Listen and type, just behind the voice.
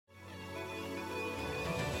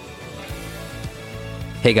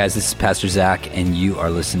Hey guys, this is Pastor Zach, and you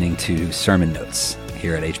are listening to Sermon Notes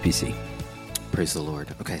here at HPC. Praise the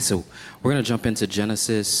Lord. Okay, so we're going to jump into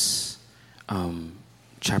Genesis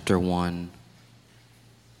chapter 1.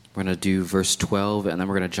 We're going to do verse 12, and then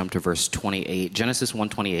we're going to jump to verse 28. Genesis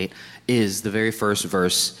 1:28 is the very first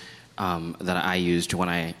verse that I used when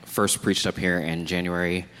I first preached up here in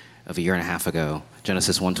January of a year and a half ago.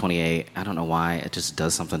 Genesis 1:28. I don't know why. It just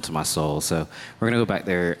does something to my soul. So we're going to go back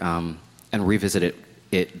there and revisit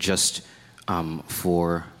it just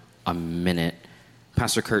for a minute.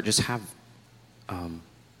 Pastor Kurt, just have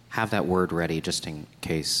that word ready just in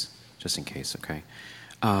case, okay?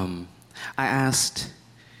 I asked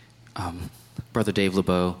Brother Dave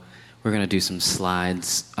LeBeau, we're going to do some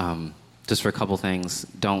slides just for a couple things.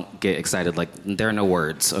 Don't get excited, like there are no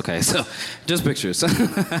words, okay? So just pictures.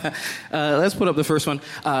 Let's put up the first one.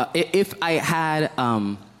 If I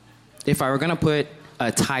were going to put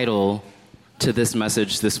a title to this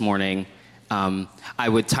message this morning, I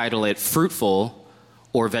would title it Fruitful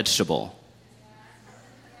or Vegetable.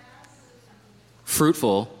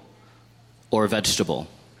 Fruitful or vegetable.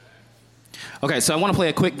 Okay, so I want to play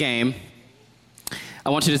a quick game.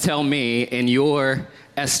 I want you to tell me, in your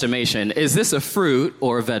estimation, is this a fruit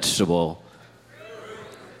or a vegetable?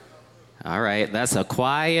 All right, that's a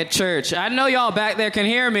quiet church. I know y'all back there can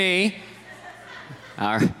hear me.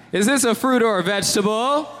 All right. Is this a fruit or a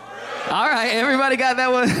vegetable? All right, everybody got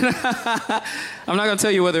that one? I'm not going to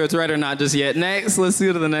tell you whether it's right or not just yet. Next, let's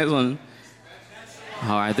go to the next one.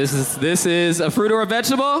 All right, this is a fruit or a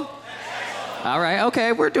vegetable? All right,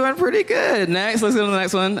 okay, we're doing pretty good. Next, let's go to the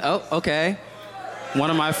next one. Oh, okay. One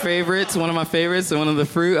of my favorites, and one of the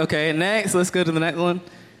fruit. Okay, next, let's go to the next one.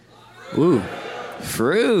 Ooh,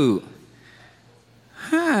 fruit.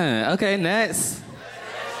 Huh, okay, next.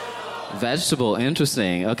 Vegetable,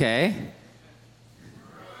 interesting, okay.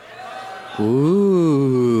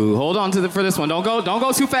 Ooh, hold on for this one. Don't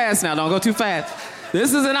go too fast now. Don't go too fast.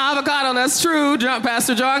 This is an avocado. That's true.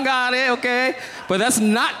 Pastor John got it, okay? But that's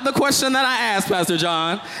not the question that I asked, Pastor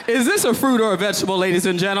John. Is this a fruit or a vegetable, ladies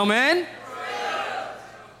and gentlemen?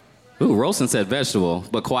 Ooh, Rolson said vegetable,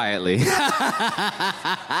 but quietly. All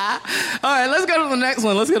right, let's go to the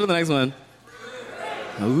next one.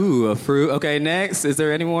 Ooh, a fruit. Okay, next. Is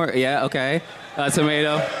there any more? Yeah, okay.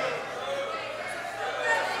 Tomato.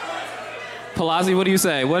 Palazzi, what do you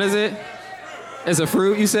say? What is it? It's a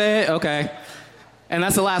fruit, you say? Okay. And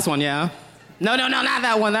that's the last one, yeah? No, not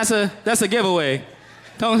that one. That's a giveaway.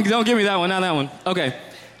 Don't give me that one, not that one. Okay.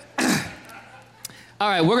 All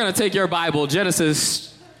right, we're going to take your Bible,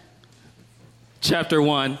 Genesis chapter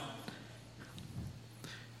 1.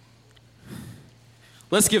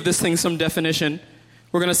 Let's give this thing some definition.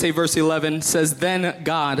 We're going to say verse 11 says, "Then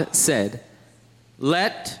God said,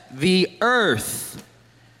 let the earth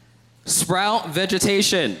sprout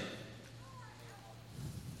vegetation,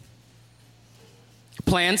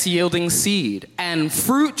 plants yielding seed, and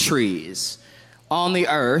fruit trees on the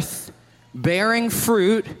earth, bearing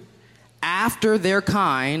fruit after their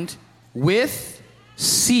kind, with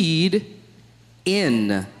seed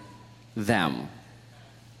in them."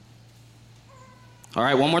 All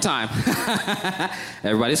right, one more time.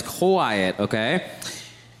 Everybody's quiet, okay?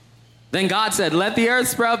 Then God said, let the earth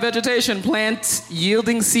sprout vegetation, plants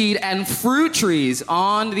yielding seed, and fruit trees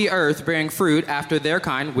on the earth, bearing fruit after their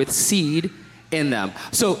kind, with seed in them.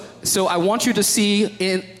 So I want you to see,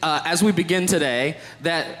 as we begin today,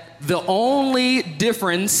 that the only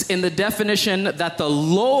difference in the definition that the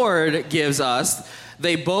Lord gives us,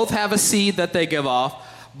 they both have a seed that they give off,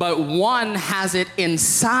 but one has it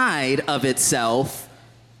inside of itself,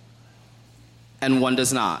 and one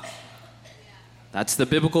does not. That's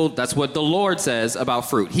that's what the Lord says about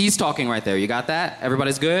fruit. He's talking right there. You got that?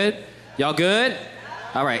 Everybody's good? Y'all good?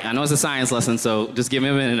 All right, I know it's a science lesson, so just give me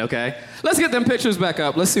a minute, okay? Let's get them pictures back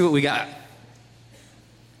up. Let's see what we got.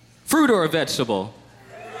 Fruit or a vegetable?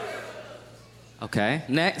 Okay,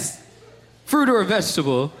 next. Fruit or a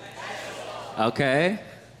vegetable? Okay,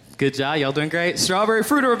 good job. Y'all doing great. Strawberry,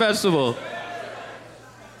 fruit or a vegetable?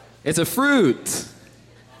 It's a fruit.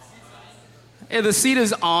 The seed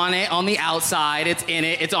is on it, on the outside. It's in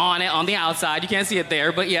it. It's on it, on the outside. You can't see it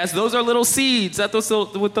there, but yes, those are little seeds. That's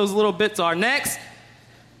what those little bits are. Next.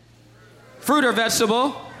 Fruit or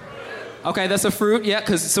vegetable? Okay, that's a fruit. Yeah,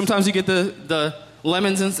 because sometimes you get the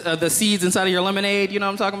lemons and the seeds inside of your lemonade. You know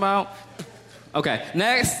what I'm talking about? Okay,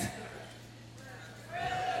 next.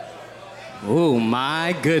 Oh,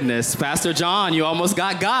 my goodness. Pastor John, you almost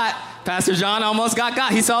got. Pastor John almost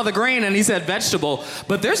got. He saw the green and he said vegetable.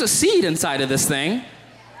 But there's a seed inside of this thing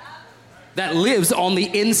that lives on the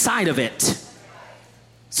inside of it.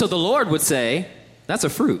 So the Lord would say, that's a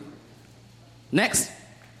fruit. Next.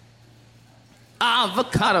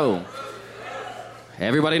 Avocado.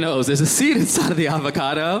 Everybody knows there's a seed inside of the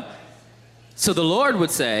avocado. So the Lord would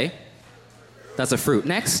say, that's a fruit.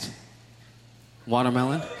 Next.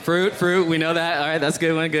 Watermelon. Fruit. We know that. All right, that's a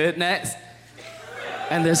good one. Good. Next.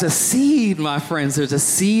 And there's a seed, my friends. There's a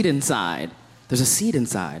seed inside. There's a seed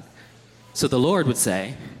inside. So the Lord would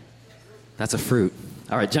say, that's a fruit.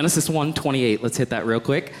 All right, Genesis 1:28. Let's hit that real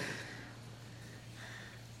quick.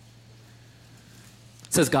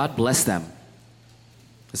 It says, God blessed them.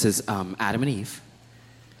 It says Adam and Eve.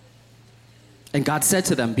 And God said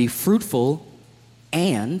to them, be fruitful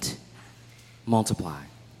and multiply.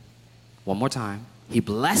 One more time. He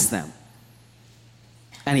blessed them.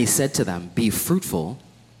 And he said to them, be fruitful,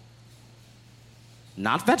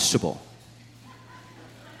 not vegetable.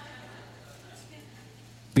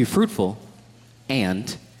 Be fruitful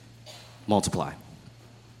and multiply.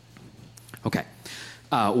 Okay.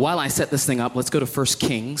 While I set this thing up, let's go to 1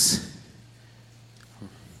 Kings.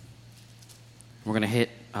 We're going to hit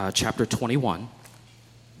chapter 21.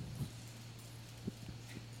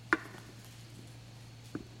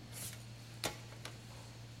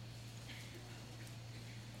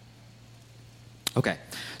 Okay,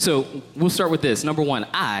 so we'll start with this. Number one,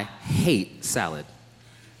 I hate salad.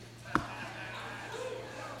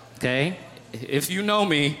 Okay? If you know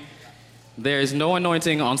me, there's no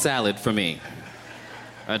anointing on salad for me.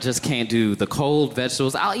 I just can't do the cold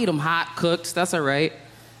vegetables. I'll eat them hot, cooked, that's all right.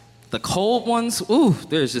 The cold ones, ooh,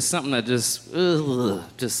 there's just something that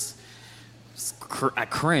I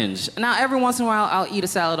cringe. Now, every once in a while, I'll eat a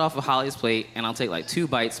salad off of Holly's plate, and I'll take like 2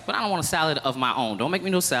 bites, but I don't want a salad of my own. Don't make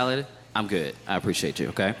me no salad. I'm good. I appreciate you,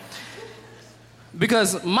 okay?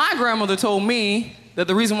 Because my grandmother told me that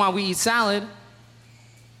the reason why we eat salad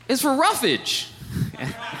is for roughage.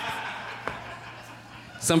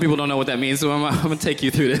 Some people don't know what that means, so I'm going to take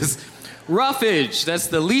you through this. Roughage, that's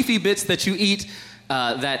the leafy bits that you eat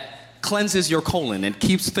that cleanses your colon and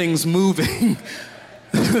keeps things moving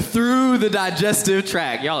through the digestive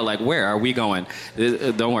tract. Y'all are like, where are we going?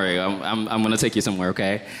 Don't worry, I'm going to take you somewhere,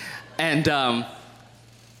 okay? And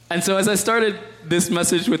so as I started this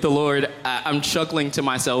message with the Lord, I'm chuckling to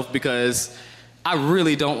myself because I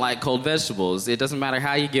really don't like cold vegetables. It doesn't matter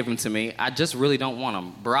how you give them to me. I just really don't want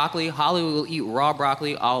them. Broccoli, Holly will eat raw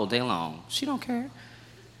broccoli all day long. She don't care.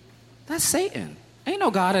 That's Satan. Ain't no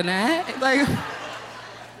God in that. Like,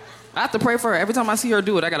 I have to pray for her. Every time I see her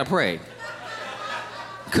do it, I got to pray.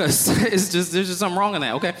 Because there's just something wrong in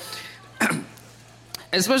that, okay?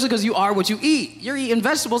 Especially because you are what you eat. You're eating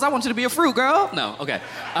vegetables. I want you to be a fruit, girl. No, okay.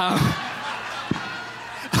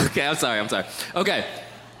 Okay, I'm sorry. Okay.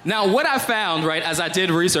 Now, what I found, right, as I did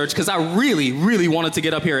research, because I really, really wanted to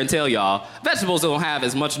get up here and tell y'all, vegetables don't have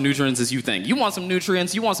as much nutrients as you think. You want some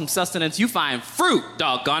nutrients, you want some sustenance, you find fruit,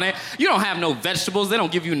 doggone it. You don't have no vegetables, they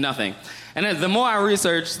don't give you nothing. And then the more I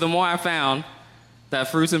researched, the more I found that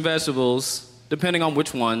fruits and vegetables, depending on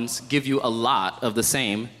which ones, give you a lot of the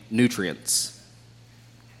same nutrients.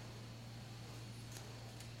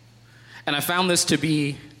 And I found this to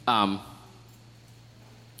be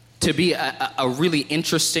a really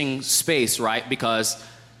interesting space, right? Because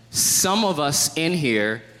some of us in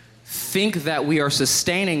here think that we are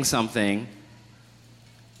sustaining something,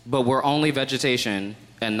 but we're only vegetation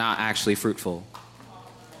and not actually fruitful.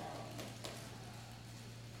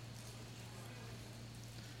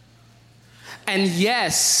 And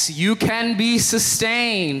yes, you can be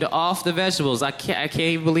sustained off the vegetables. I can't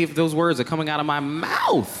even believe those words are coming out of my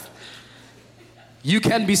mouth. You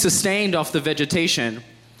can be sustained off the vegetation.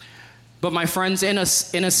 But my friends, in a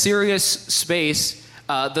serious space,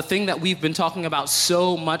 the thing that we've been talking about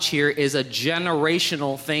so much here is a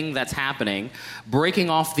generational thing that's happening,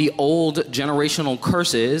 breaking off the old generational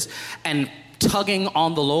curses and tugging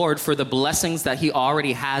on the Lord for the blessings that he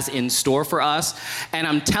already has in store for us. And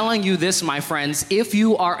I'm telling you this, my friends, if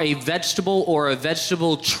you are a vegetable or a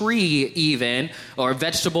vegetable tree even, or a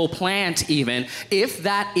vegetable plant even, if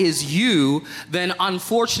that is you, then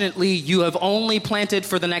unfortunately you have only planted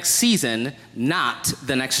for the next season, not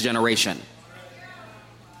the next generation.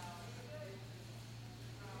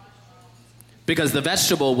 Because the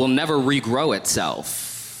vegetable will never regrow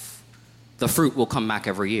itself. The fruit will come back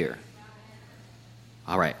every year.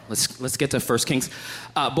 All right, let's get to 1 Kings.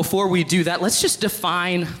 Before we do that, let's just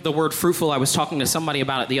define the word fruitful. I was talking to somebody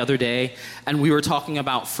about it the other day, and we were talking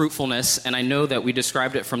about fruitfulness, and I know that we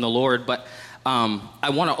described it from the Lord, but I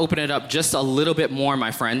want to open it up just a little bit more,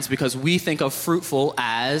 my friends, because we think of fruitful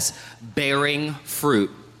as bearing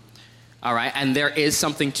fruit. All right, and there is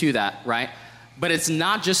something to that, right? But it's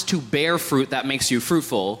not just to bear fruit that makes you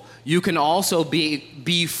fruitful. You can also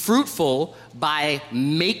be fruitful by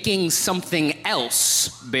making something else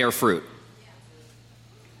bear fruit.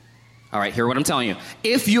 All right, hear what I'm telling you.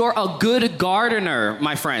 If you're a good gardener,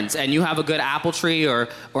 my friends, and you have a good apple tree or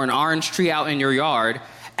an orange tree out in your yard,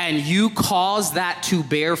 and you cause that to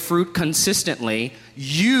bear fruit consistently,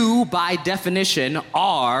 you, by definition,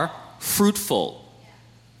 are fruitful.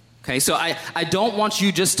 Okay, so I don't want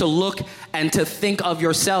you just to look and to think of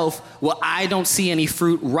yourself, well, I don't see any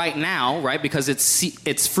fruit right now, right? Because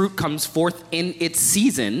its fruit comes forth in its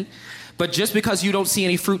season. But just because you don't see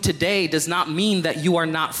any fruit today does not mean that you are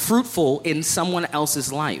not fruitful in someone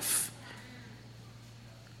else's life.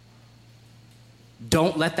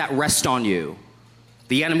 Don't let that rest on you.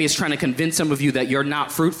 The enemy is trying to convince some of you that you're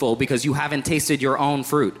not fruitful because you haven't tasted your own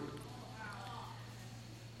fruit.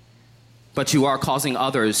 But you are causing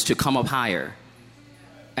others to come up higher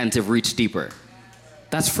and to reach deeper.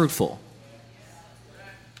 That's fruitful.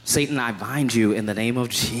 Satan, I bind you in the name of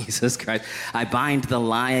Jesus Christ. I bind the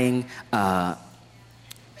lying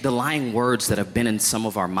words that have been in some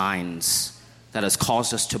of our minds that has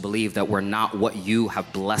caused us to believe that we're not what you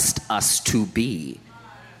have blessed us to be.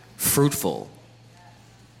 Fruitful.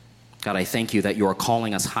 God, I thank you that you are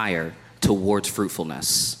calling us higher towards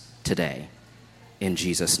fruitfulness today. In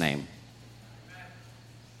Jesus' name.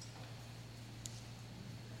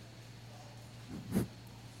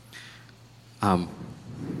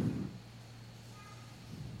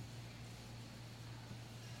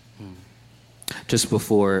 Just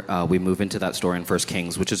before we move into that story in 1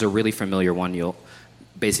 Kings, which is a really familiar one, you'll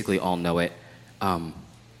basically all know it. I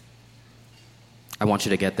want you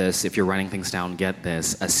to get this. If you're writing things down, get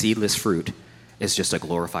this. A seedless fruit is just a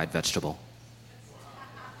glorified vegetable.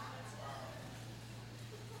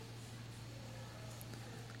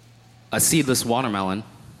 A seedless watermelon,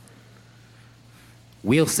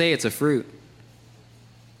 we'll say it's a fruit.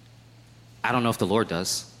 I don't know if the Lord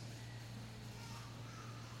does.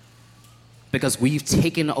 Because we've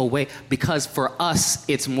taken away, because for us,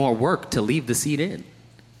 it's more work to leave the seed in.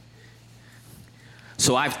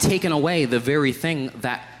 So I've taken away the very thing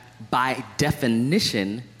that, by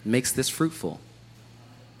definition, makes this fruitful.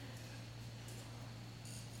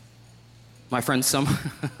 My friends,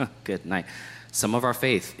 good night. Some of our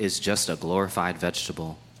faith is just a glorified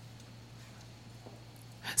vegetable.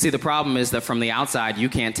 See, the problem is that from the outside, you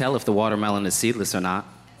can't tell if the watermelon is seedless or not.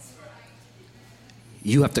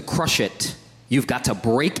 You have to crush it. You've got to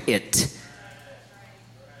break it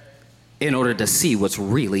in order to see what's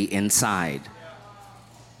really inside.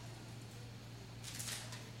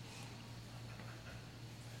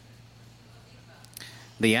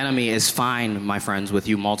 The enemy is fine, my friends, with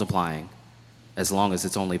you multiplying as long as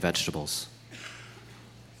it's only vegetables.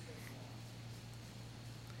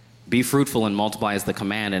 Be fruitful and multiply is the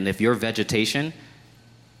command. And if your vegetation,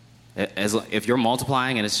 if you're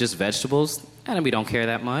multiplying and it's just vegetables, the enemy don't care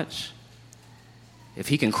that much. If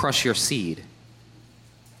he can crush your seed,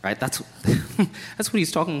 right? That's what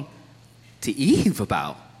he's talking to Eve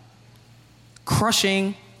about.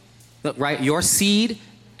 Crushing, right? Your seed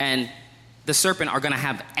and the serpent are going to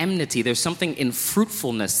have enmity. There's something in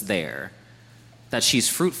fruitfulness there, that she's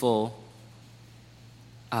fruitful,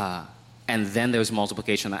 and then there's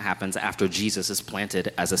multiplication that happens after Jesus is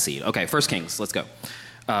planted as a seed. Okay, 1 Kings, let's go.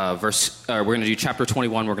 We're going to do chapter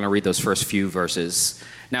 21. We're going to read those first few verses.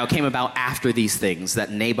 Now it came about after these things that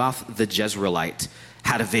Naboth the Jezreelite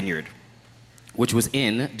had a vineyard, which was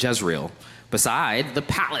in Jezreel, beside the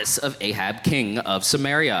palace of Ahab, king of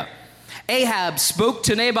Samaria. Ahab spoke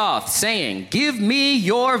to Naboth, saying, "Give me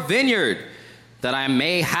your vineyard, that I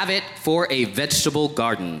may have it for a vegetable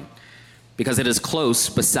garden, because it is close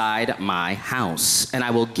beside my house, and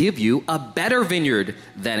I will give you a better vineyard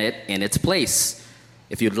than it in its place.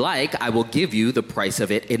 If you'd like, I will give you the price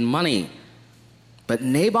of it in money." But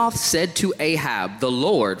Naboth said to Ahab, "The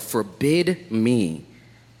Lord forbid me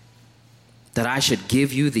that I should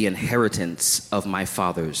give you the inheritance of my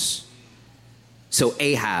fathers." So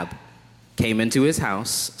Ahab came into his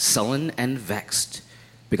house, sullen and vexed,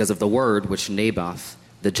 because of the word which Naboth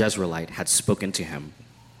the Jezreelite had spoken to him.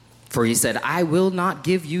 For he said, "I will not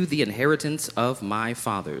give you the inheritance of my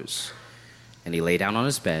fathers." And he lay down on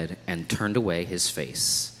his bed and turned away his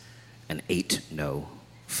face and ate no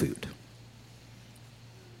food.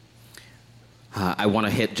 I want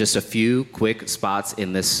to hit just a few quick spots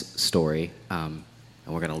in this story, and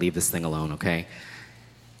we're going to leave this thing alone, okay?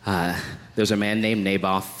 There's a man named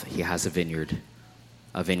Naboth. He has a vineyard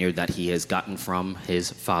that he has gotten from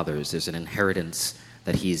his fathers. There's an inheritance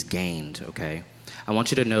that he's gained, okay? I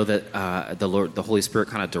want you to know that the Holy Spirit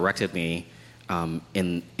kind of directed me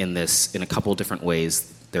in this in a couple different ways.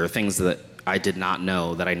 There are things that I did not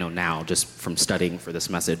know that I know now just from studying for this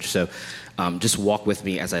message. So just walk with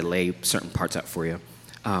me as I lay certain parts out for you.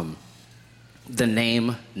 The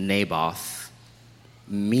name Naboth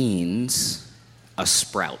means a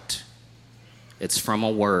sprout. It's from a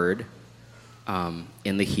word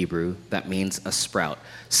in the Hebrew that means a sprout.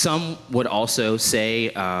 Some would also say,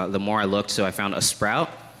 the more I looked, so I found a sprout.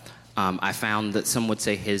 I found that some would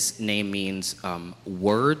say his name means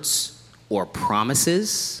words or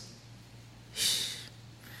promises.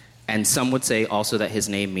 And some would say also that his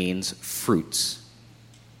name means fruits.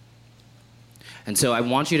 And so I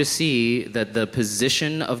want you to see that the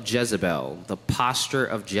position of Jezebel, the posture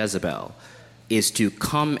of Jezebel, is to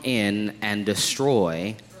come in and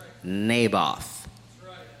destroy Naboth,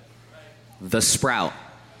 the sprout,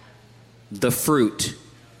 the fruit,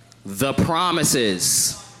 the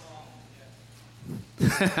promises.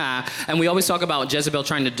 And we always talk about Jezebel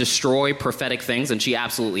trying to destroy prophetic things, and she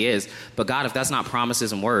absolutely is. But God, if that's not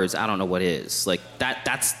promises and words, I don't know what is. Like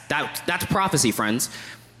that's prophecy, friends.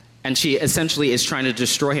 And she essentially is trying to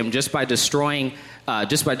destroy him. Just by destroying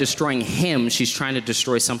him, she's trying to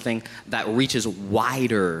destroy something that reaches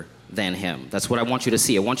wider than him. That's what I want you to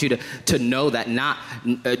see. I want you to know that not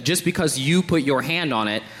just because you put your hand on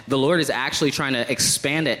it, the Lord is actually trying to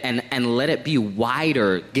expand it and let it be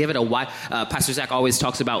wider. Give it a wide. Pastor Zach always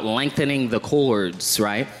talks about lengthening the cords,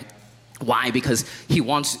 right? Why? Because he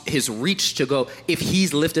wants his reach to go. If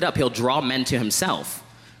he's lifted up, he'll draw men to himself.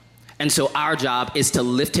 And so our job is to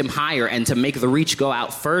lift him higher and to make the reach go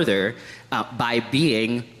out further by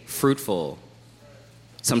being fruitful.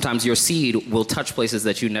 Sometimes your seed will touch places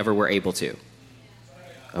that you never were able to.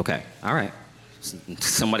 Okay, all right.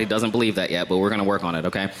 Somebody doesn't believe that yet, but we're going to work on it,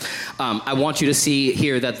 okay? I want you to see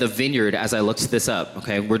here that the vineyard, as I looked this up,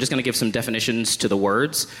 okay, we're just going to give some definitions to the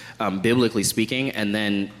words, biblically speaking, and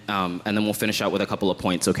then we'll finish out with a couple of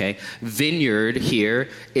points, okay? Vineyard here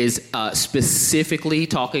is specifically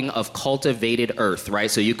talking of cultivated earth, right?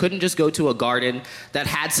 So you couldn't just go to a garden that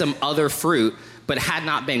had some other fruit, but had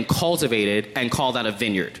not been cultivated and call that a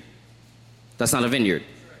vineyard. That's not a vineyard.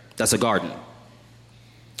 That's a garden.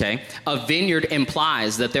 Okay? A vineyard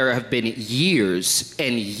implies that there have been years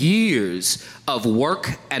and years of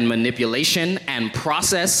work and manipulation and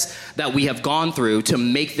process that we have gone through to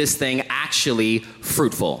make this thing actually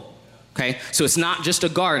fruitful. Okay? So it's not just a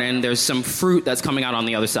garden. There's some fruit that's coming out on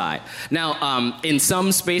the other side. Now, in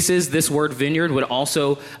some spaces, this word vineyard would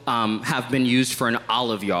also have been used for an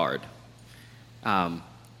olive yard.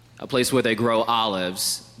 A place where they grow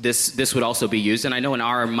olives. This would also be used. And I know in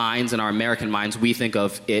our minds, in our American minds, we think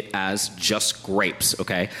of it as just grapes,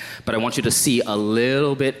 okay? But I want you to see a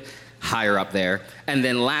little bit higher up there. And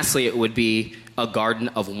then lastly, it would be a garden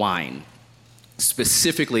of wine.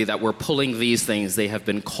 Specifically that we're pulling these things. They have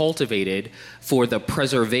been cultivated for the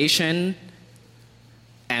preservation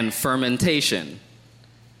and fermentation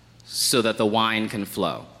so that the wine can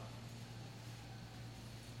flow.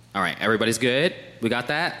 All right, everybody's good? We got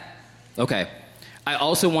that? Okay. I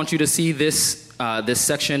also want you to see this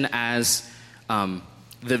section as the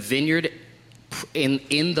vineyard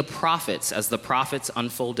in the prophets, as the prophets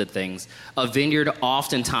unfolded things. A vineyard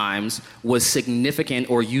oftentimes was significant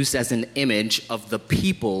or used as an image of the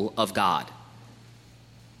people of God.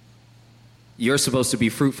 You're supposed to be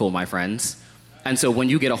fruitful, my friends. And so when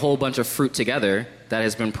you get a whole bunch of fruit together that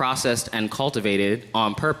has been processed and cultivated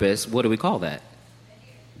on purpose, what do we call that?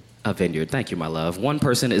 A vineyard. Thank you, my love. One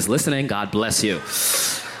person is listening. God bless you.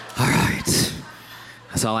 All right.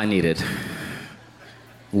 That's all I needed.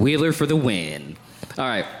 Wheeler for the win. All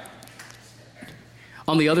right.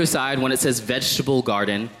 On the other side, when it says vegetable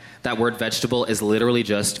garden, that word vegetable is literally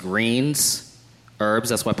just greens, herbs.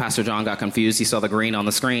 That's why Pastor John got confused. He saw the green on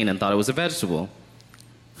the screen and thought it was a vegetable.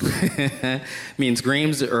 Means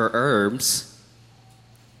greens or herbs.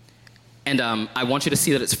 And I want you to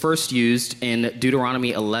see that it's first used in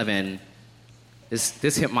Deuteronomy 11.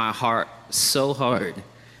 This hit my heart so hard.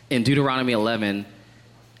 In Deuteronomy 11,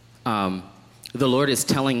 the Lord is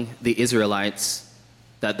telling the Israelites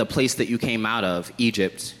that the place that you came out of,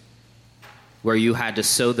 Egypt, where you had to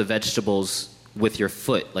sow the vegetables with your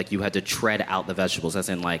foot, like you had to tread out the vegetables, as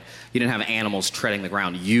in like you didn't have animals treading the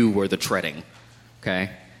ground, you were the treading,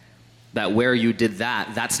 okay? That where you did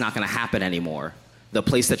that, that's not going to happen anymore. The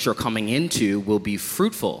place that you're coming into will be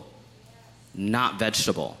fruitful, not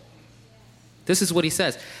vegetable. This is what he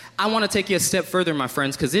says. I want to take you a step further, my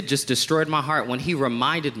friends, because it just destroyed my heart when he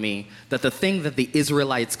reminded me that the thing that the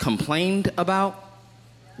Israelites complained about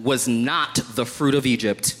was not the fruit of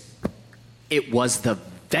Egypt. It was the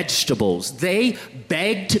vegetables. They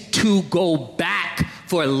begged to go back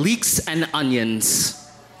for leeks and onions.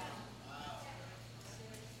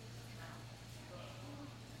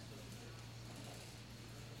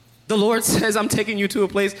 The Lord says, I'm taking you to a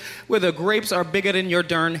place where the grapes are bigger than your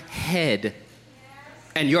darn head.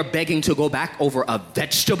 And you're begging to go back over a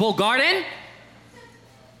vegetable garden?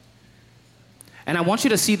 And I want you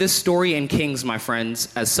to see this story in Kings, my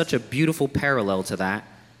friends, as such a beautiful parallel to that.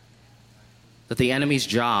 That the enemy's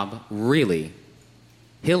job, really,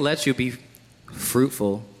 he'll let you be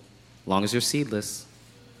fruitful as long as you're seedless.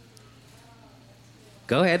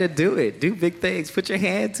 Go ahead and do it. Do big things. Put your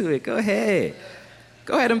hand to it. Go ahead.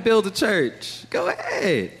 Go ahead and build a church. Go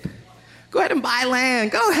ahead. Go ahead and buy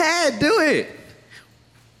land. Go ahead. Do it.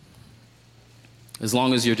 As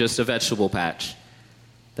long as you're just a vegetable patch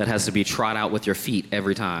that has to be trod out with your feet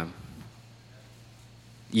every time.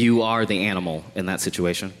 You are the animal in that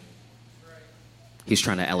situation. He's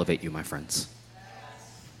trying to elevate you, my friends.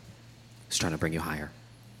 He's trying to bring you higher.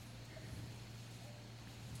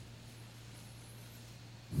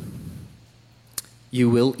 You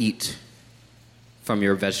will eat from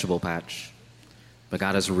your vegetable patch, but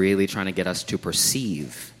God is really trying to get us to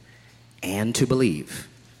perceive and to believe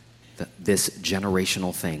that this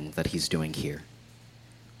generational thing that he's doing here.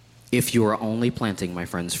 If you are only planting, my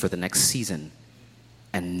friends, for the next season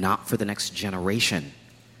and not for the next generation,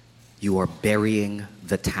 you are burying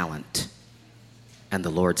the talent. And the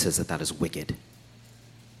Lord says that that is wicked.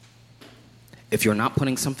 If you're not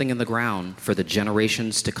putting something in the ground for the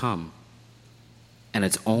generations to come, and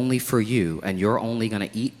it's only for you, and you're only going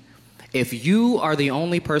to eat, if you are the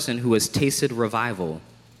only person who has tasted revival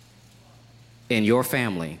in your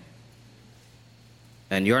family,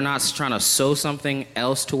 and you're not trying to sow something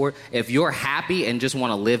else toward, if you're happy and just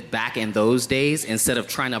want to live back in those days instead of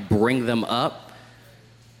trying to bring them up,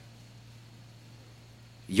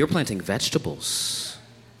 you're planting vegetables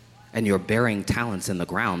and you're burying talents in the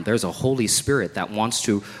ground. There's a Holy Spirit that wants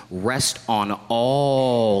to rest on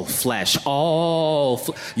all flesh,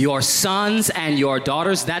 your sons and your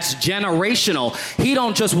daughters. That's generational. He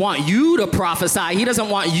don't just want you to prophesy. He doesn't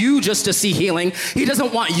want you just to see healing. He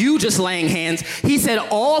doesn't want you just laying hands. He said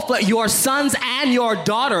your sons and your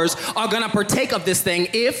daughters are going to partake of this thing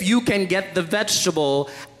if you can get the vegetable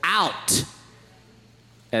out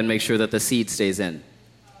and make sure that the seed stays in.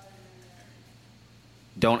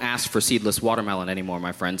 Don't ask for seedless watermelon anymore,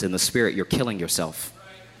 my friends. In the spirit, you're killing yourself.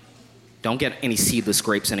 Don't get any seedless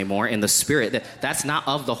grapes anymore. In the spirit, that's not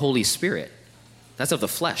of the Holy Spirit. That's of the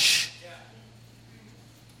flesh.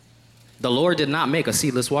 The Lord did not make a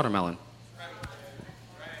seedless watermelon.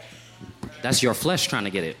 That's your flesh trying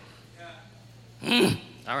to get it.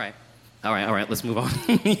 All right. Let's move on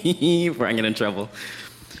before I get in trouble.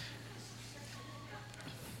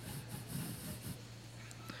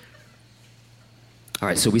 All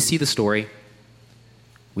right, so we see the story.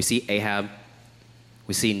 We see Ahab.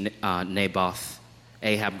 We see Naboth.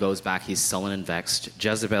 Ahab goes back. He's sullen and vexed.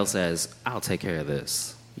 Jezebel says, I'll take care of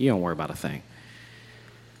this. You don't worry about a thing.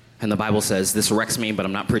 And the Bible says, this wrecks me, but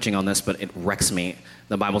I'm not preaching on this, but it wrecks me.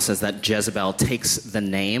 The Bible says that Jezebel takes the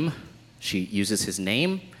name. She uses his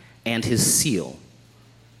name and his seal.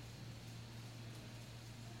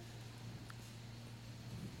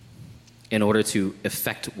 In order to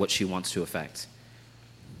effect what she wants to effect.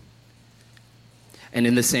 And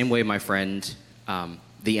in the same way, my friend,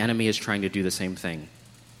 the enemy is trying to do the same thing.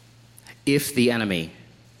 If the enemy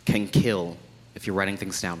can kill, if you're writing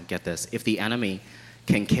things down, get this. If the enemy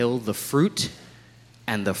can kill the fruit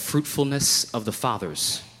and the fruitfulness of the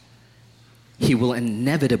fathers, he will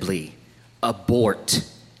inevitably abort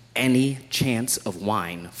any chance of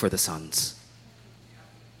wine for the sons.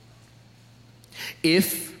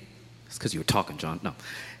 It's because you were talking, John. No.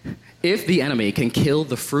 If the enemy can kill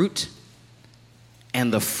the fruit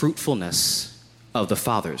and the fruitfulness of the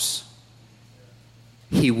fathers,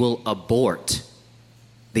 he will abort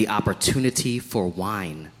the opportunity for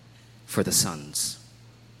wine for the sons.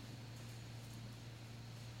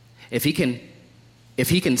 If he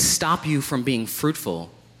can stop you from being fruitful,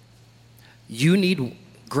 you need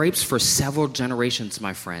grapes for several generations,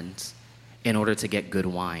 my friends, in order to get good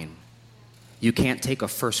wine. You can't take a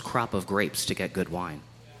first crop of grapes to get good wine.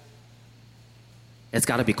 It's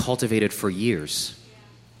got to be cultivated for years.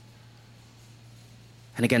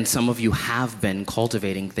 And again, some of you have been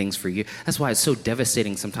cultivating things for years. That's why it's so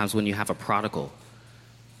devastating sometimes when you have a prodigal.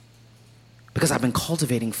 Because I've been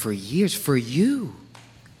cultivating for years for you.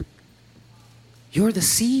 You're the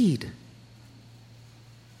seed.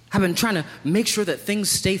 I've been trying to make sure that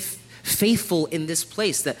things stay faithful in this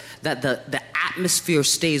place, that the atmosphere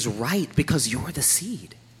stays right because you're the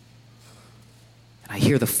seed. And I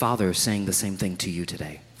hear the Father saying the same thing to you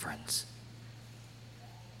today, friends.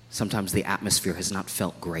 Sometimes the atmosphere has not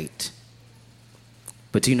felt great.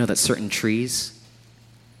 But do you know that certain trees,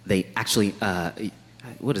 they actually,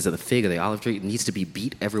 what is it, the fig or the olive tree, it needs to be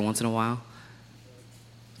beat every once in a while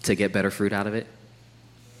to get better fruit out of it?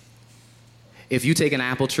 If you take an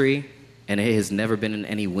apple tree and it has never been in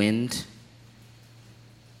any wind,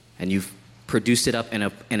 and you've produced it up in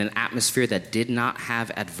an atmosphere that did not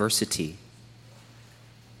have adversity,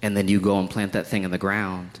 and then you go and plant that thing in the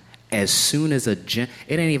ground, as soon as it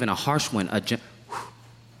ain't even a harsh wind,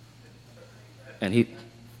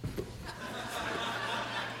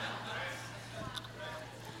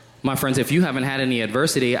 my friends, if you haven't had any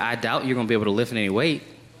adversity, I doubt you're going to be able to lift any weight.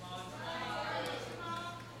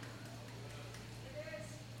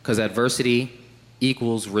 Because adversity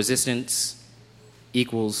equals resistance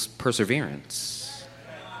equals perseverance.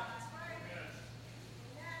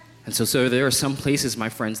 And so there are some places, my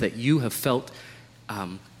friends, that you have felt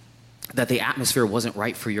that the atmosphere wasn't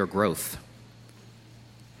right for your growth.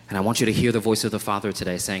 And I want you to hear the voice of the Father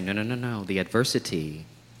today saying, no, the adversity,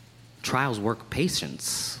 trials work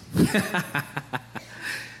patience.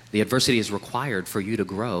 The adversity is required for you to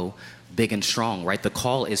grow big and strong, right? The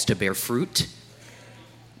call is to bear fruit,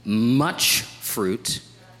 much fruit,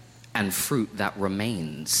 and fruit that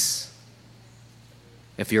remains.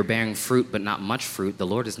 If you're bearing fruit but not much fruit, the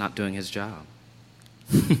Lord is not doing his job.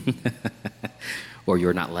 Or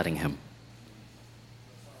you're not letting him.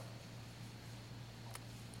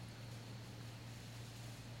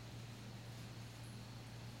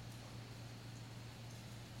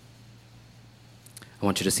 I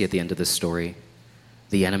want you to see at the end of this story,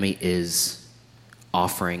 the enemy is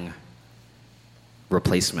offering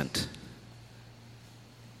replacement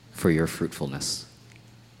for your fruitfulness.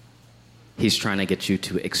 He's trying to get you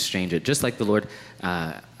to exchange it. Just like the Lord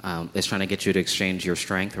is trying to get you to exchange your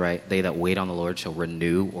strength, right? They that wait on the Lord shall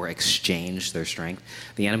renew or exchange their strength.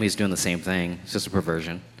 The enemy is doing the same thing. It's just a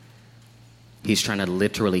perversion. He's trying to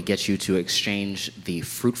literally get you to exchange the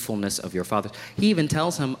fruitfulness of your fathers. He even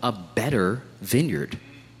tells him a better vineyard.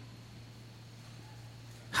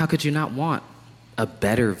 How could you not want a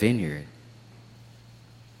better vineyard?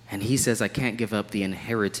 And he says, I can't give up the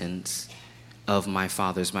inheritance of my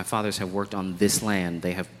fathers. My fathers have worked on this land.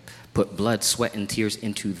 They have put blood, sweat, and tears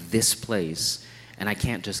into this place, and I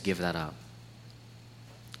can't just give that up.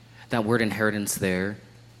 That word inheritance there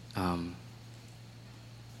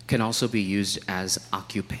can also be used as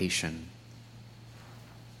occupation.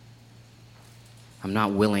 I'm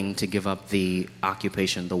not willing to give up the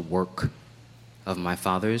occupation, the work of my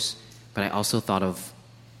fathers, but I also thought of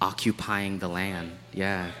occupying the land.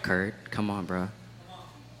 Yeah, Kurt, come on, bro.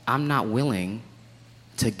 I'm not willing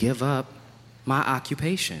to give up my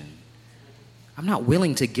occupation. I'm not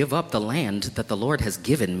willing to give up the land that the Lord has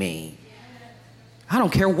given me. I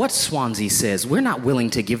don't care what Swansea says. We're not willing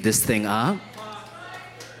to give this thing up.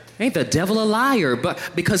 Ain't the devil a liar?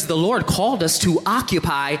 But because the Lord called us to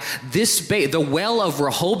occupy this space. The well of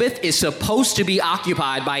Rehoboth is supposed to be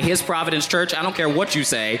occupied by his Providence Church. I don't care what you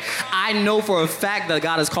say. I know for a fact that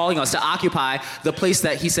God is calling us to occupy the place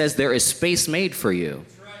that he says there is space made for you.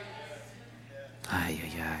 Ay.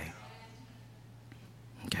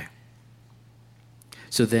 Okay.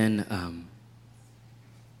 So then,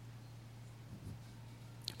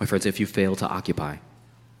 my friends, if you fail to occupy,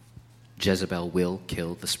 Jezebel will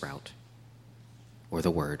kill the sprout, or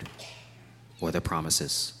the word, or the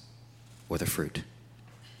promises, or the fruit,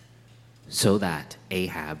 so that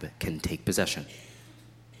Ahab can take possession,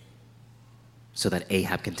 so that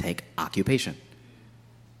Ahab can take occupation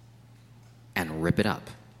and rip it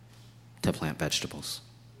up to plant vegetables.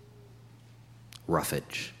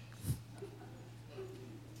 Roughage.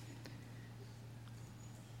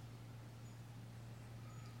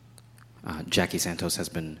 Jackie Santos has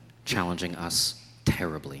been challenging us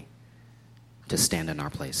terribly to stand in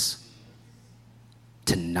our place,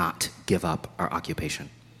 to not give up our occupation,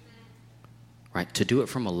 right? To do it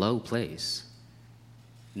from a low place.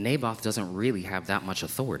 Naboth doesn't really have that much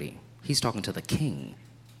authority. He's talking to the king.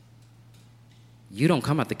 You don't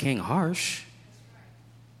come at the king harsh,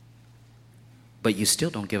 but you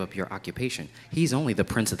still don't give up your occupation. He's only the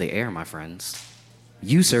prince of the air, my friends.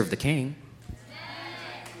 You serve the king.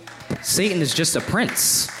 Satan is just a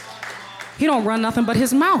prince. He don't run nothing but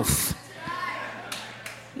his mouth.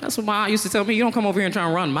 That's what my aunt used to tell me. You don't come over here and try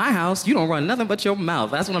and run my house. You don't run nothing but your mouth.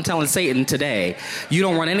 That's what I'm telling Satan today. You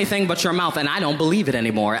don't run anything but your mouth, and I don't believe it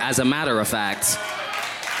anymore, as a matter of fact.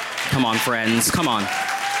 Come on, friends. Come on.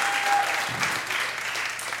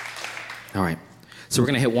 All right. So we're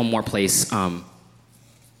going to hit one more place. We're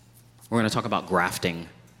going to talk about grafting.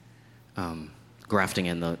 Grafting,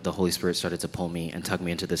 and the Holy Spirit started to pull me and tug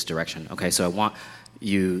me into this direction. Okay, so I want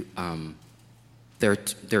you, there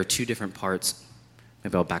are two different parts.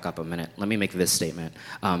 Maybe I'll back up a minute. Let me make this statement.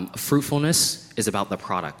 Fruitfulness is about the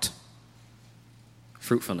product.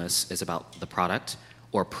 Fruitfulness is about the product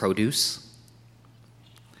or produce.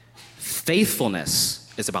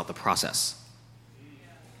 Faithfulness is about the process.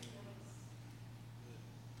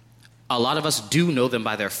 A lot of us do know them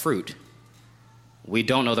by their fruit. We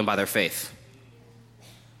don't know them by their faith.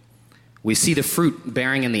 We see the fruit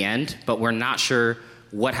bearing in the end, but we're not sure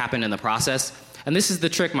what happened in the process. And this is the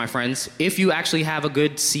trick, my friends. If you actually have a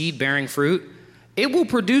good seed bearing fruit, it will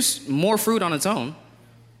produce more fruit on its own.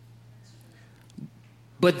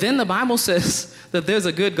 But then the Bible says that there's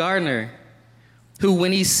a good gardener who,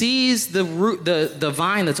 when he sees the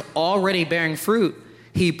vine that's already bearing fruit,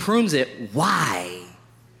 he prunes it. Why?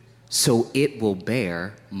 So it will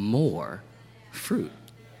bear more fruit.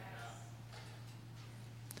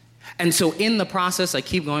 And so in the process, I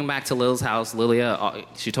keep going back to Lil's house. Lilia,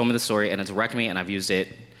 she told me the story, and it's wrecked me, and I've used it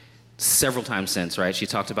several times since, right? She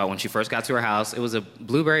talked about when she first got to her house, it was a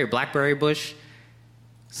blueberry or blackberry bush,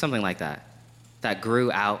 something like that, that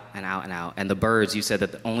grew out and out and out. And the birds, you said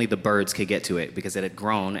that only the birds could get to it because it had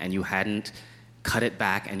grown, and you hadn't cut it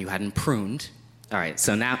back, and you hadn't pruned. All right,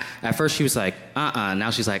 so now, at first she was like, now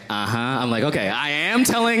she's like, I'm like, okay,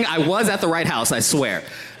 I was at the right house, I swear.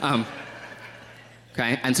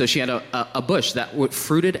 Okay, and so she had a bush that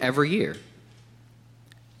fruited every year.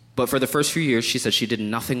 But for the first few years, she said she did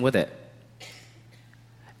nothing with it.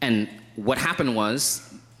 And what happened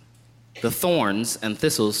was the thorns and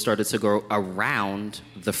thistles started to grow around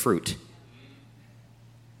the fruit.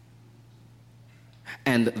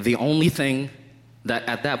 And the only thing that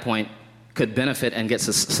at that point could benefit and get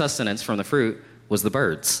sustenance from the fruit was the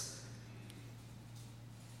birds.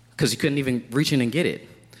 Because you couldn't even reach in and get it.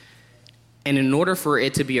 And in order for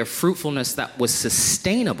it to be a fruitfulness that was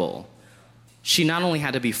sustainable, she not only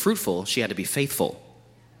had to be fruitful, she had to be faithful.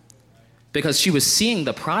 Because she was seeing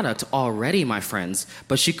the product already, my friends,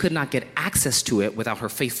 but she could not get access to it without her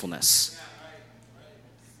faithfulness.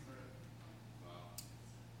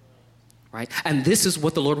 Right? And this is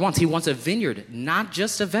what the Lord wants. He wants a vineyard, not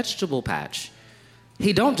just a vegetable patch.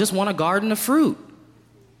 He don't just want a garden of fruit.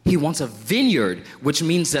 He wants a vineyard, which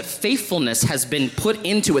means that faithfulness has been put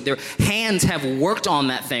into it. Their hands have worked on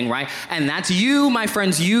that thing, right? And that's you, my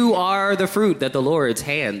friends. You are the fruit that the Lord's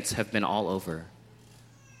hands have been all over.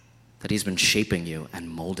 That he's been shaping you and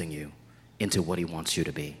molding you into what he wants you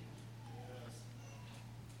to be.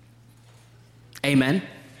 Amen?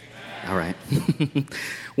 All right.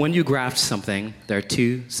 When you graft something, there are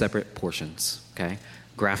two separate portions, okay?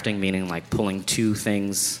 Grafting meaning like pulling two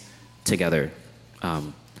things together.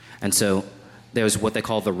 And so there's what they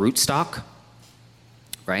call the rootstock,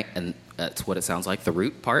 right? And that's what it sounds like, the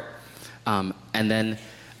root part. And then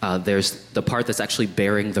there's the part that's actually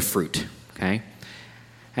bearing the fruit, okay?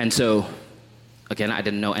 And so, again, I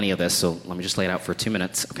didn't know any of this, so let me just lay it out for 2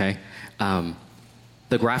 minutes, okay?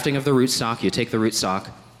 The grafting of the rootstock, you take the rootstock,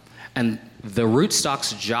 and the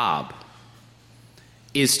rootstock's job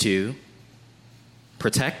is to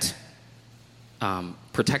protect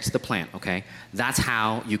the plant, okay? That's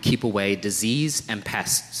how you keep away disease and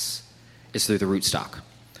pests, is through the rootstock.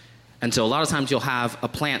 And so a lot of times you'll have a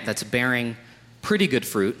plant that's bearing pretty good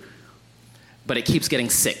fruit, but it keeps getting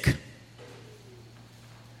sick.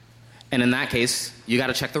 And in that case, you got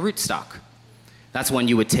to check the rootstock. That's when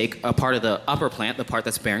you would take a part of the upper plant, the part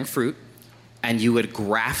that's bearing fruit, and you would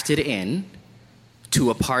graft it in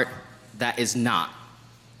to a part that is not.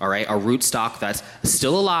 All right, a rootstock that's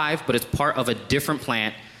still alive, but it's part of a different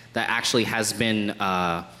plant that actually has been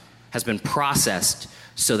processed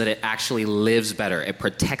so that it actually lives better. It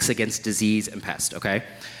protects against disease and pest, okay?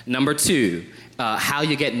 Number two, how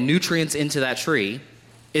you get nutrients into that tree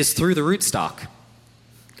is through the rootstock,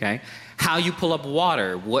 okay? How you pull up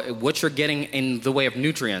water, what you're getting in the way of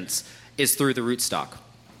nutrients is through the rootstock,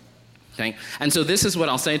 okay? And so this is what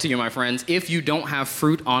I'll say to you, my friends. If you don't have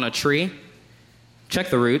fruit on a tree, check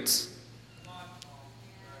the roots.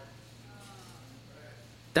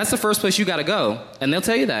 That's the first place you got to go. And they'll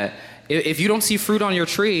tell you that. If you don't see fruit on your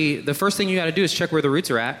tree, the first thing you got to do is check where the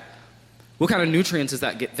roots are at. What kind of nutrients is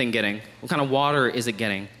that thing getting? What kind of water is it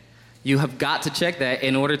getting? You have got to check that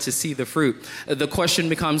in order to see the fruit. The question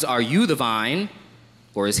becomes, are you the vine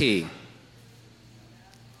or is he?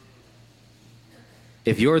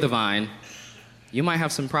 If you're the vine, you might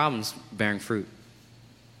have some problems bearing fruit.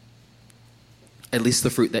 At least the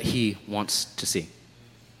fruit that he wants to see.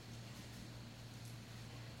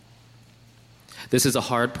 This is a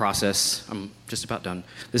hard process. I'm just about done.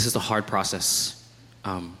 This is a hard process.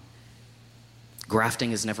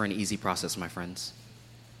 Grafting is never an easy process, my friends.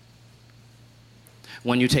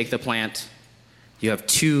 When you take the plant, you have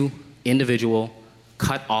two individual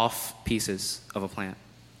cut off pieces of a plant.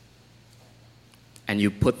 And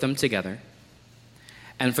you put them together.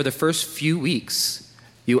 And for the first few weeks,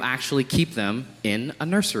 you actually keep them in a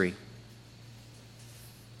nursery.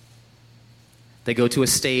 They go to a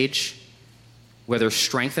stage where they're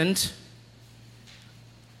strengthened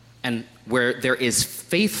and where there is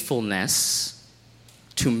faithfulness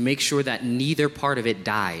to make sure that neither part of it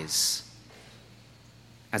dies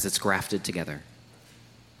as it's grafted together.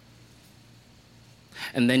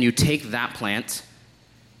 And then you take that plant,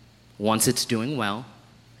 once it's doing well,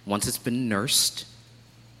 once it's been nursed,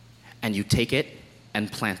 and you take it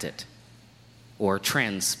and plant it, or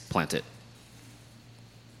transplant it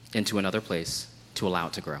into another place to allow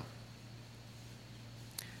it to grow.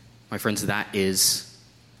 My friends, that is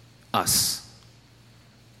us.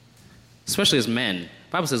 Especially as men.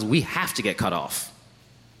 The Bible says we have to get cut off.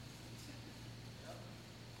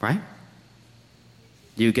 Right?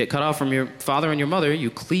 You get cut off from your father and your mother, you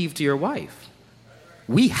cleave to your wife.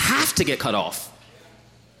 We have to get cut off.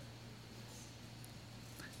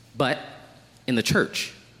 But in the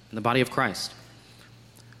church, in the body of Christ,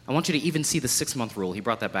 I want you to even see the 6-month rule. He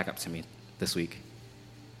brought that back up to me this week.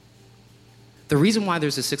 The reason why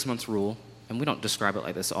there's a 6-month rule, and we don't describe it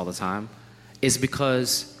like this all the time, is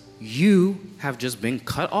because you have just been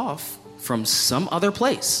cut off from some other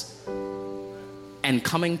place and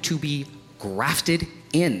coming to be grafted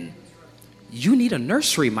in. You need a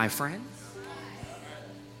nursery, my friend.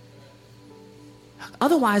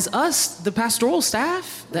 Otherwise, us, the pastoral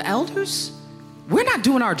staff, the elders, we're not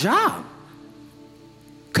doing our job.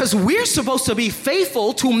 Because we're supposed to be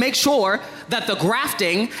faithful to make sure that the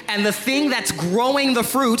grafting and the thing that's growing the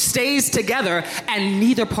fruit stays together and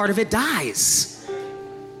neither part of it dies.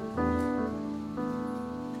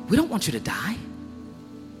 We don't want you to die.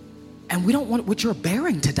 And we don't want what you're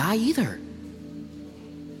bearing to die either.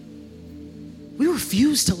 We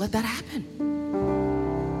refuse to let that happen.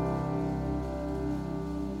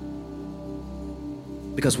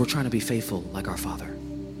 Because we're trying to be faithful like our Father.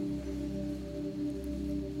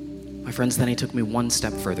 My friends, then he took me one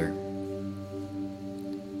step further.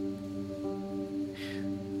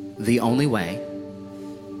 The only way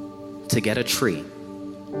to get a tree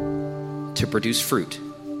to produce fruit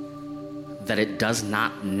that it does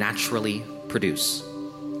not naturally produce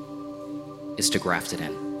is to graft it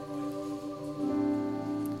in.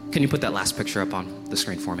 Can you put that last picture up on the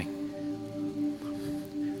screen for me?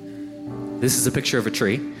 This is a picture of a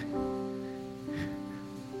tree.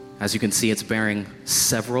 As you can see, it's bearing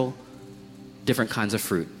several different kinds of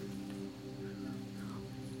fruit.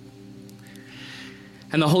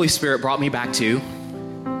 And the Holy Spirit brought me back to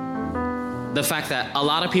the fact that a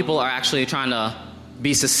lot of people are actually trying to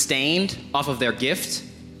be sustained off of their gift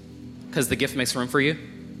because the gift makes room for you.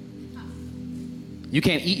 You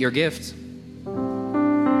can't eat your gift.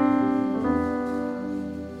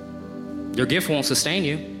 Your gift won't sustain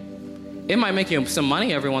you. It might make you some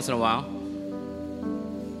money every once in a while.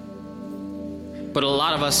 But a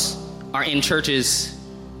lot of us are in churches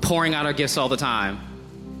pouring out our gifts all the time,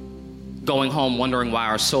 going home wondering why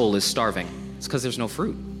our soul is starving. It's because there's no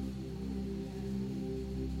fruit.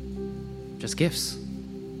 Just gifts.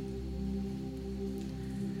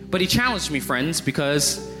 But he challenged me, friends,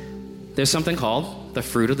 because there's something called the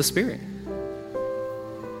fruit of the Spirit.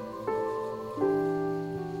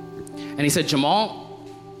 And he said, Jamal,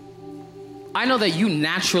 I know that you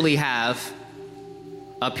naturally have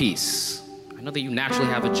a peace. I know that you naturally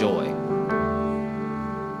have a joy.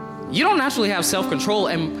 You don't naturally have self-control.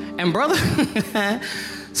 And brother,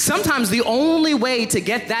 sometimes the only way to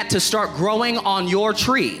get that to start growing on your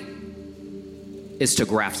tree is to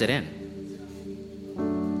graft it in.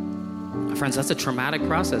 My friends, that's a traumatic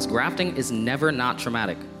process. Grafting is never not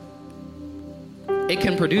traumatic. It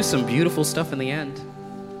can produce some beautiful stuff in the end.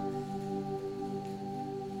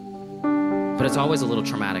 But it's always a little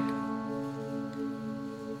traumatic.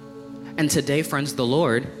 And today, friends, the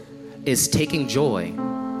Lord is taking joy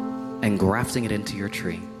and grafting it into your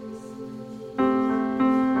tree.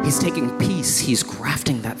 He's taking peace. He's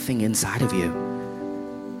grafting that thing inside of you.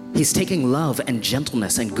 He's taking love and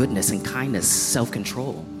gentleness and goodness and kindness,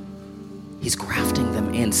 self-control. He's grafting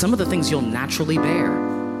them in. Some of the things you'll naturally bear.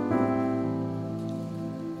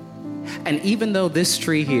 And even though this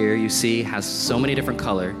tree here, you see, has so many different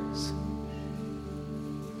colors,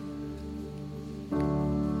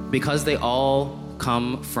 because they all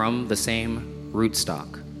come from the same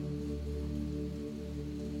rootstock,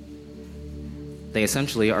 they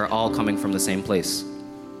essentially are all coming from the same place.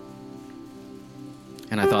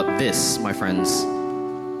 And I thought, this, my friends,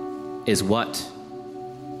 is what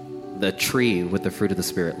the tree with the fruit of the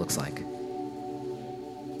Spirit looks like.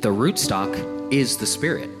 The rootstock is the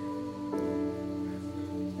Spirit.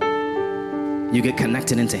 You get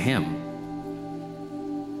connected into Him.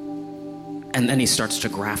 And then He starts to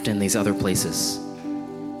graft in these other places.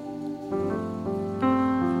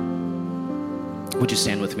 Would you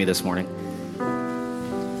stand with me this morning?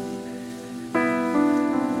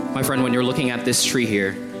 My friend, when you're looking at this tree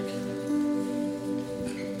here,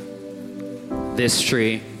 this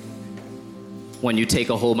tree, when you take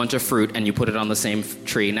a whole bunch of fruit and you put it on the same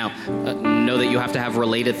tree. Now, know that you have to have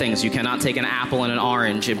related things. You cannot take an apple and an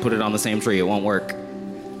orange and put it on the same tree. It won't work.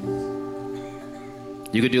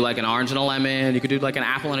 You could do like an orange and a lemon. You could do like an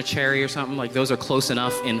apple and a cherry or something. Like those are close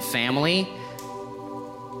enough in family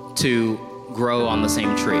to grow on the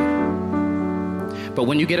same tree. But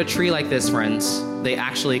when you get a tree like this, friends, they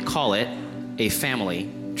actually call it a family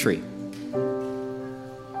tree.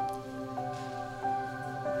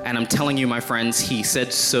 And I'm telling you, my friends, he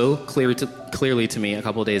said so clearly to me a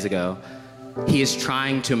couple of days ago, he is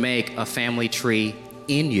trying to make a family tree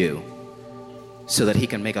in you so that he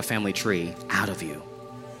can make a family tree out of you.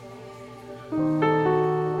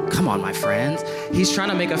 Come on, my friends. He's trying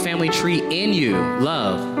to make a family tree in you.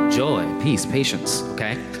 Love, joy, peace, patience,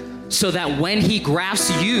 okay? So that when he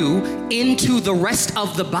grafts you into the rest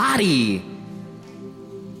of the body,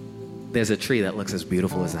 there's a tree that looks as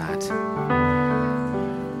beautiful as that.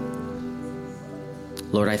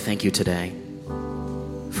 Lord, I thank you today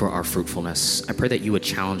for our fruitfulness. I pray that you would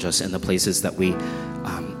challenge us in the places that we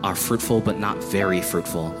are fruitful but not very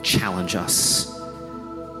fruitful. Challenge us.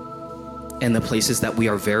 In the places that we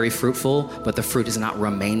are very fruitful but the fruit is not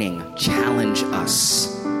remaining. Challenge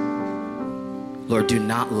us. Lord, do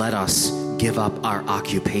not let us give up our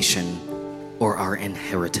occupation or our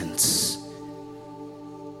inheritance.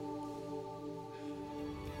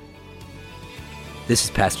 This is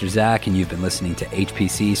Pastor Zach, and you've been listening to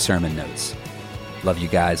HPC Sermon Notes. Love you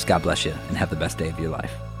guys. God bless you, and have the best day of your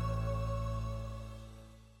life.